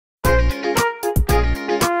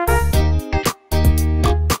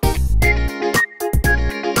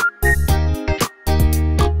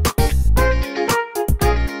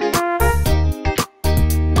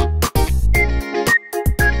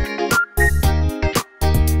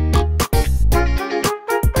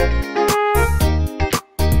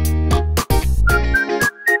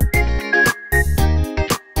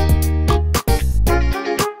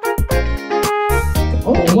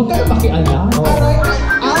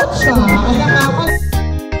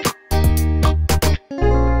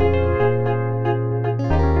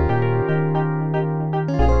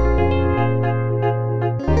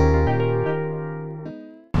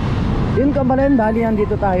bali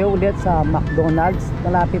nandito tayo ulit sa McDonald's,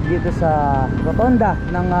 malapit dito sa rotonda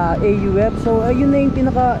ng AUF. So ayun na yung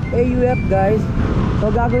pinaka AUF guys.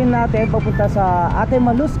 So gagawin natin papunta sa Ate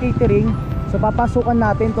Malus Catering. So papasukan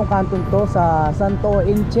natin tong kantong to sa Santo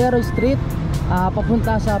Enchero Street,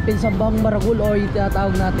 papunta sa Pinsambang Maragul or yung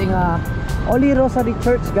tinatawag nating Holy Rosary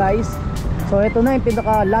Church guys. So ito na yung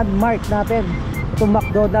pinaka landmark natin, itong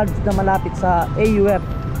McDonald's na malapit sa AUF.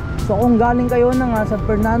 So kung galing kayo ng San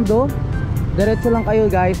Fernando, diretso lang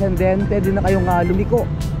kayo guys, and then pwede na kayong lumiko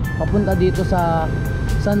papunta dito sa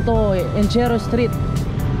Santo Enchero Street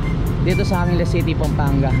dito sa UNLI City,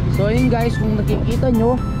 Pampanga. So ayun guys, kung nakikita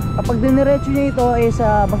nyo, kapag diniretso nyo ito is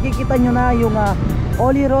makikita nyo na yung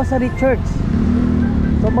Holy Rosary Church.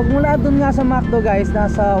 So magmula dun nga sa McDo guys,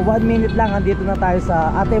 nasa 1 minute lang andito na tayo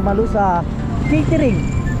sa Ate Malus Catering.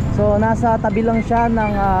 So nasa tabi lang siya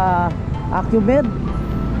ng Acumed.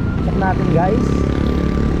 Check natin guys,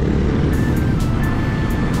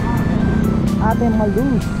 Ate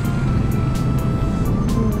Malus.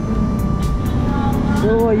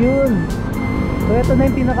 So ayun, so ito na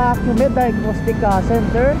yung pinaka-Acumed Diagnostic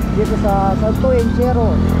Center dito sa Santo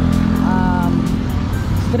Enchero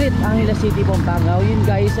Street, UNLI City, Pampanga. Yun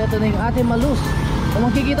guys, ito na yung Ate Malus. Kung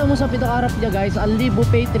makikita mo sa pinaka-harap niya guys, only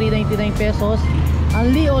buffet 399 pesos,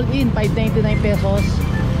 only all-in 599 pesos,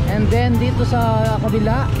 and then dito sa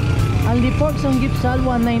kabila only pork samgyupsal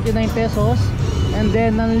 199 pesos, and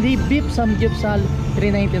then only beef samgyupsal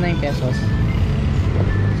 399 pesos.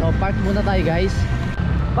 So park muna tayo guys.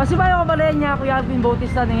 Pasibayo ko pala niya, Kuya Alvin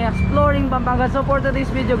Bautista ng Exploring Pampanga. So for today's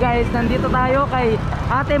video guys, nandito tayo kay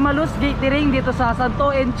Ate Malus Catering dito sa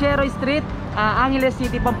Santo Enchero Street, UNLI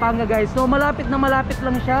City, Pampanga guys. So malapit na malapit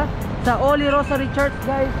lang siya sa Holy Rosary Church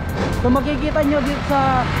guys. So makikita nyo dito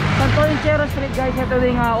sa Santo Enchero Street guys, ito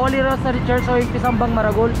yung Holy Rosary Church o yung Pisambang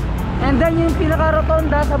Maragul. And then yung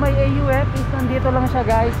pinaka-rotonda sa may AUF is nandito lang siya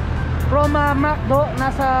guys. From McDo,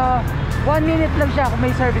 nasa 1 minute lang siya kung may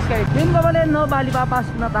service kayo. Yun ka pala no, bali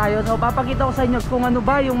papasok na tayo. So papakita ko sa inyo kung ano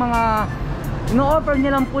ba yung mga ino-offer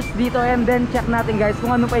nilang foods dito, and then check natin guys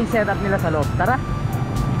kung ano pa yung setup nila sa loob. Tara!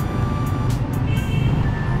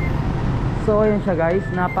 So ayan siya guys,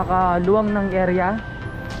 napakaluwang ng area.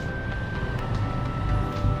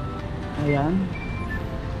 Ayan.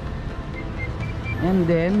 And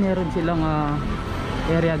then meron silang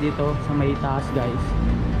area dito sa may taas guys.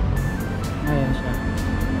 Ayan siya.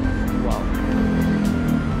 Wow.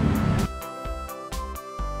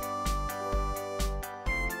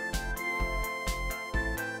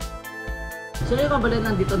 So yung kabalan,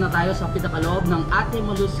 nandito na tayo sa pinakaloob ng Ate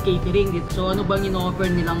Malus Catering dito. So ano bang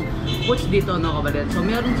ino-offer nilang foods dito no kabalan? So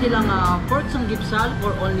meron silang pork samgyupsal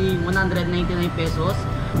for only 199 pesos.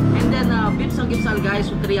 And then beef samgyupsal guys,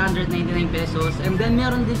 so 399 pesos. And then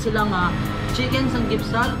meron din silang chicken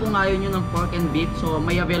samgyupsal kung ayaw nyo ng pork and beef. So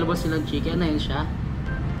may available silang chicken, ayun siya.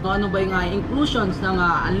 So ano ba yung inclusions ng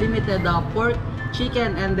unlimited pork,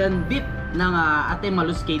 chicken, and then beef ng Ate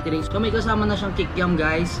Malus Catering. So may kasama na siyang kikiam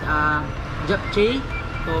guys, japchae,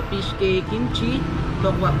 so fish cake, kimchi,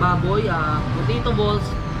 tokwa baboy, potato balls,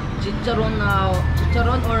 chicharon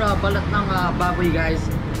or balat ng baboy guys.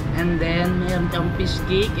 And then meron siyang fish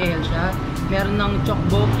cake, ayan siya. Meron ng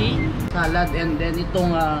chokboki, salad, and then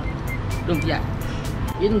itong lumpia.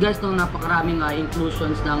 Yun guys, nung napakaraming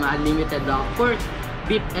inclusions ng unlimited pork,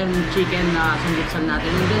 beef, and chicken na samgyupsal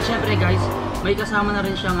natin. And then syempre guys, may kasama na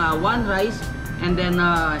rin siyang one rice, and then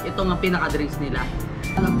itong pinaka-drinks nila.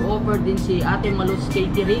 Nag-offer din si Ate Malus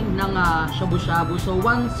Catering ng shabu-shabu. So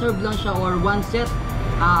one serve lang siya or one set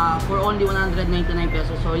for only 199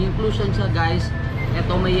 pesos. So inclusion siya guys.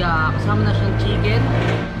 Ito may kasama na siyang chicken,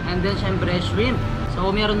 and then syempre shrimp. So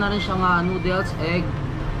meron na rin siyang noodles, egg,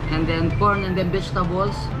 and then corn, and then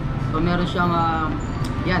vegetables. So meron siyang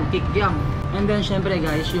yan, kikiam. And then syempre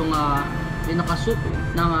guys, yung pinaka-soup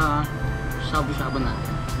ng shabu-shabu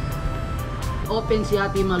natin. Open si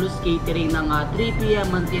Ate Malus Catering ng 3 PM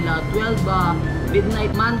until 12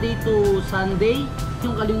 midnight, Monday to Sunday.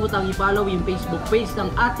 Yung kalimutang i-follow yung Facebook page ng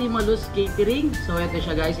Ate Malus Catering. So ito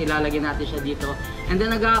siya guys, ilalagay natin siya dito. And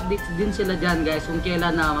then nag-update din sila dyan guys kung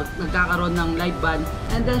kailan nagkakaroon ng live band.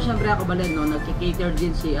 And then syempre ako balen no, nagki-cater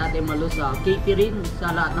din si Ate Malus Catering sa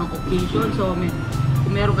lahat ng occasion. So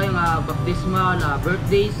kung meron kayong baptismal,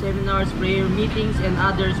 birthday, seminars, prayer meetings, and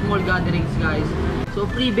other small gatherings guys. So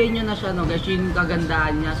free venue na siya no guys, yung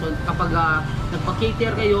kagandahan niya. So kapag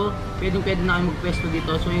nagpa-cater kayo, pwede na kayo magpwesto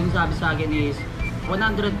dito. So yung sabi sa akin is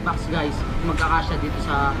 100 bucks guys, magkakasya dito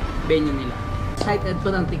sa venue nila. Excited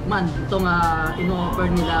ko ng tikman itong ino-offer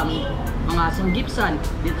nila mga samgyupsal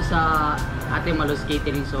dito sa Ate Malus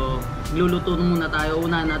Catering. So gluluto muna tayo.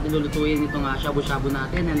 Una natin lulutuin itong shabu-shabu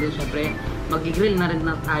natin, and then syempre mag-grill na rin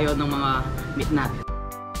na tayo ng mga meat natin.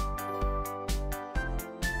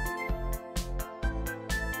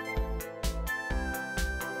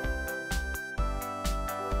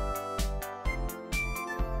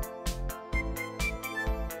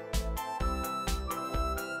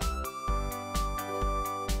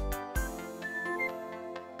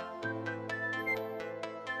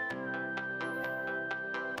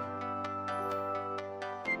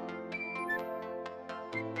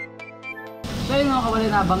 So yun mga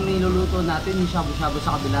kawalan, habang niluluto natin yung shabu-shabu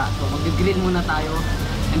sa kabila. So mag-grill muna tayo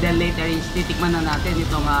and then later is titikman na natin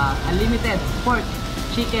itong unlimited pork,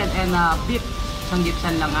 chicken and beef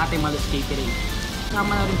sanggipsal lang ating Malus Catering.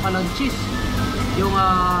 Sama na rin palang cheese yung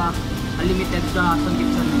unlimited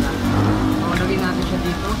sanggipsal nila. So lagay natin siya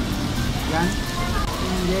dito. Yan.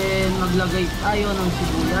 And then maglagay tayo ng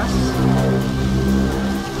sibuyas.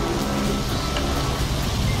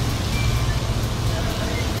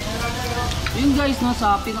 Yun guys, no,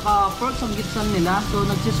 sa pinaka pork sanggipsal nila, so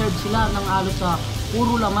nagsiserve sila ng halos sa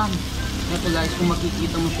puro laman. Ito guys, kung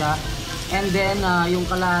makikita mo siya. And then yung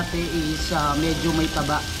kalahati is medyo may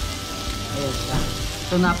taba. Ayan siya.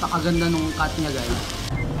 So napakaganda nung cut niya guys.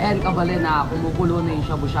 And kabali na kumukulo na yung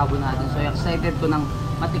shabu-shabu natin. So excited ko nang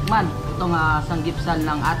matikman itong sanggipsal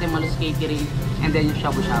ng ating Malus Catering and then yung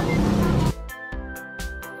shabu-shabu.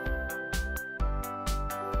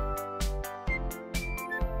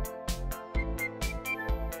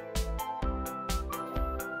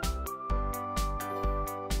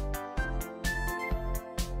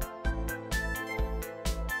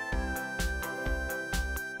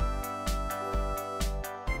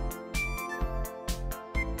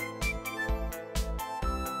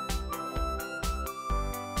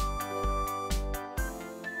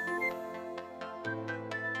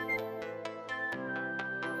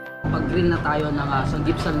 Pag-grill na tayo ng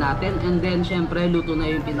sanggipsal natin and then syempre luto na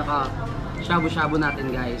yung pinaka shabu-shabu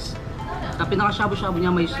natin guys. Sa pinaka shabu-shabu niya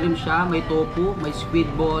may shrimp siya, may tofu, may squid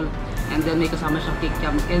ball and then may kasama siyang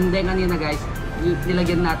kikiam. And then kanina guys,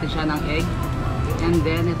 nilagyan natin siya ng egg. And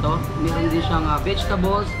then ito, meron din siyang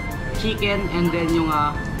vegetables, chicken and then yung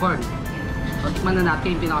corn. So tikman na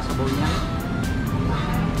natin yung pinakasabaw niya.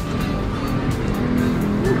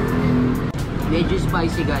 Medyo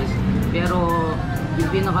spicy guys, pero yung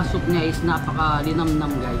pinaka-soup niya is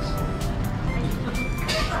napaka-linamnam guys.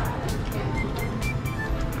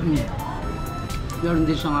 Meron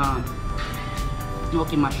din siyang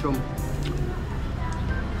gnocchi mushroom.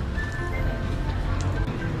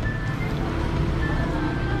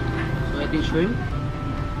 So ito yung shrimp.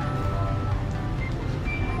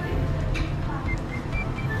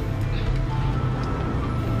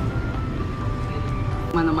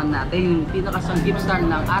 Naman natin yung pinaka-sanggipsal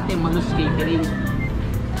ng ating Malus Catering.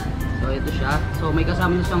 So ito siya. So may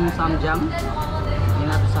kasama niya siyang samgyang. Yan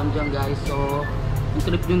natin samgyang guys. So yung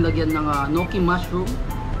trip yung lagyan ng gnocchi mushroom.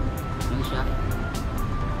 Yan siya.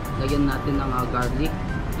 Lagyan natin ng garlic.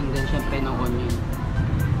 And then syempre ng onion.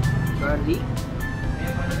 Garlic.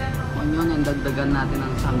 Onion and dagdagan natin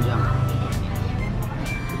ng samgyang.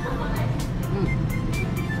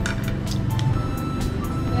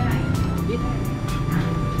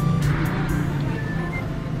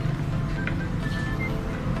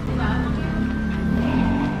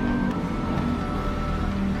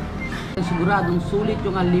 Siguradong sulit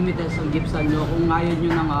yung unlimited sanggipsal nyo. Kung ayaw nyo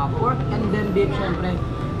ng pork and then beef, syempre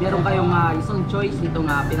meron kayong isang choice nitong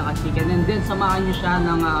pinaka chicken and then samahan nyo siya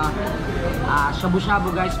ng shabu-shabu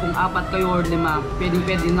guys. Kung 4 kayo or 5,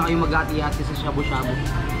 pwede na kayo maghati-hati sa shabu-shabu.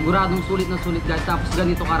 Siguradong sulit na sulit guys. Tapos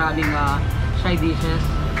ganito karaming side dishes.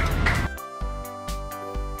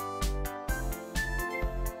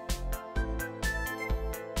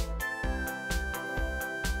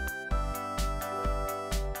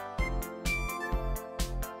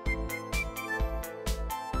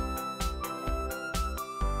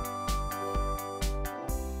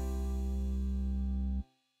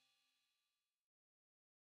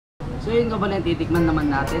 So yun nga pala, titikman naman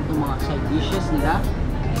natin itong mga side dishes nila.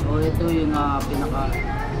 So ito yung pinaka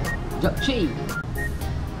japchae.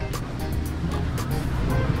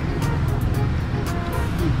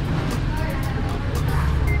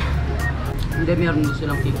 And then meron din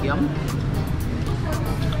silang kikiam.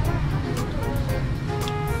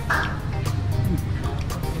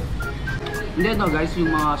 And then guys, yung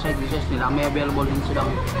mga side dishes nila, may available din silang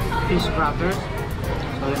fish crackers.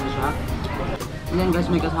 So yun siya. And then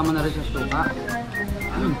guys, may kasama na rin sa suka.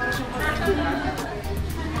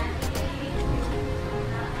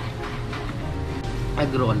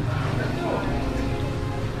 Egg roll.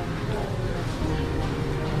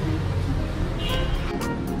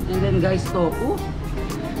 And then guys, tofu.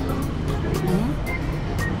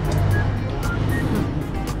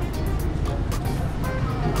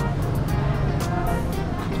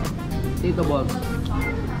 Tito Balls.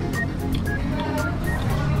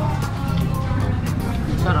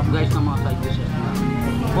 Sarap guys ng mga side dishes na.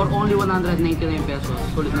 For only 199 pesos.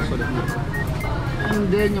 Sulit na sulit na. And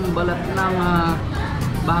then yung balat ng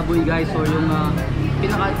baboy guys, or yung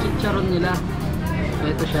pinaka-chicharon nila. So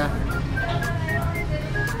ito siya.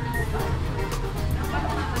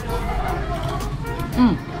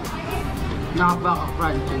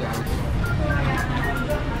 Nakapaka-crunchy guys.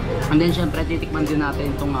 And then syempre titikman din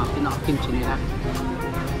natin itong pinaka-kimchi nila.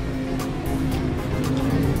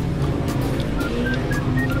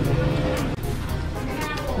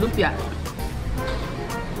 Lumpia.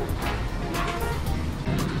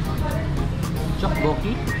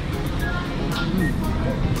 Tteokbokki.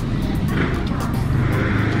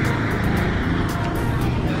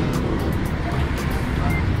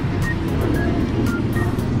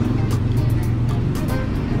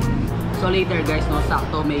 So later guys, no,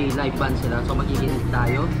 sakto may live band sila. So magkikinig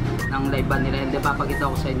tayo ng live band nila. And then papakita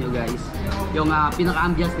ko sa inyo guys yung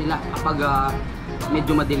pinaka-ambiance nila kapag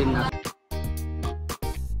medyo madilim na.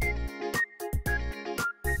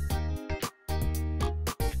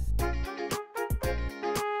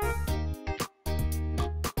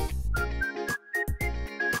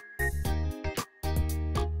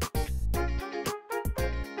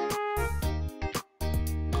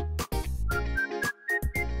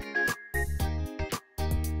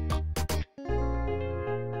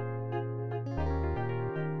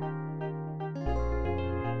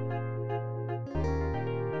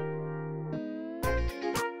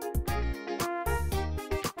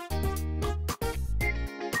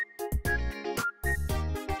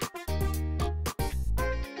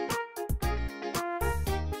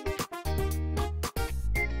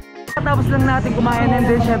 Tapos lang natin kumain, and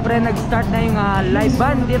then syempre nag-start na yung live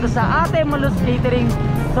band dito sa Ate Malos Catering.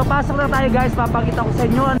 So pasok na tayo guys, papakita ko sa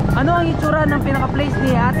inyo ano ang itsura ng pinaka-place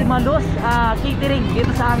ni Ate Malos Catering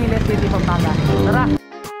dito sa Angeles City, Pampanga. Tara!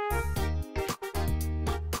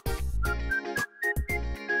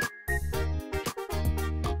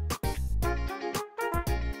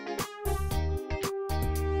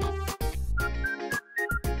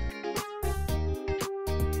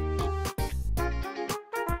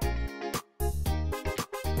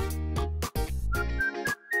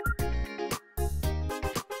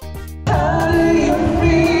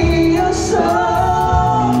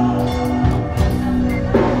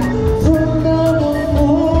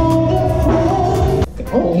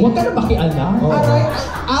 Huwag ka na makialam. Aray,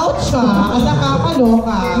 out siya!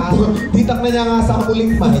 Nakakaloka! Ditak na niya nga sa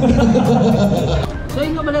uling mic. So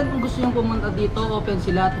yun nga pala, kung gusto nyo pumunta dito, open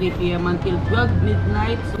sila 3 PM until 12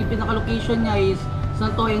 midnight. So, yung pinaka-location niya is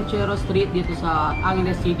Santo Enchero Street dito sa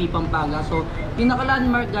Angeles City, Pampanga. So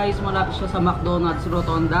pinaka-landmark guys, malapit siya sa McDonald's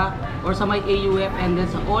Rotonda or sa may AUF, and then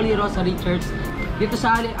sa Holy Rosary Church dito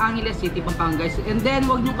sa Angeles City, Pampanga guys. And then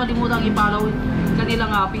huwag nyo kalimutang i-follow kanilang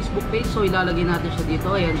Facebook page. So ilalagay natin siya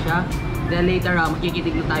dito, ayan siya. Then later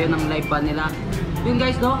makikinig na tayo ng live band nila. Yun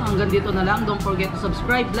guys, no, hanggang dito na lang. Don't forget to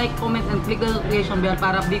subscribe, like, comment, and click the notification bell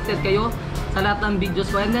para updated kayo sa lahat ng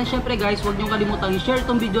videos ko. And then syempre guys, huwag nyo kalimutang i-share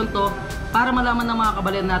itong video to para malaman ng mga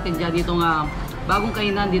kabalan natin dyan dito nga bagong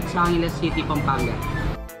kainan dito sa Angeles City, Pampanga.